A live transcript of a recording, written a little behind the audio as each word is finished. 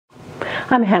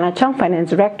I'm Hannah Chung,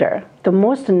 Finance Director. The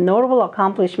most notable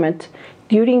accomplishment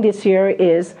during this year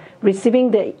is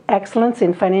receiving the Excellence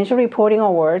in Financial Reporting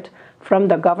Award from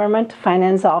the Government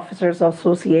Finance Officers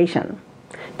Association.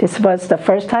 This was the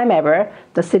first time ever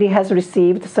the city has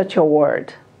received such an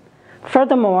award.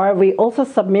 Furthermore, we also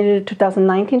submitted a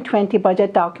 2019-20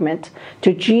 budget document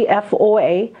to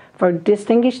GFOA for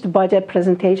Distinguished Budget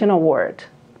Presentation Award.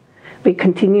 We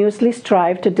continuously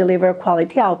strive to deliver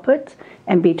quality output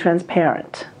and be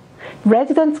transparent.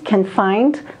 Residents can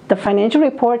find the financial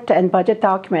report and budget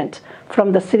document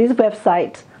from the city's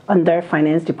website under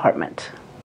Finance Department.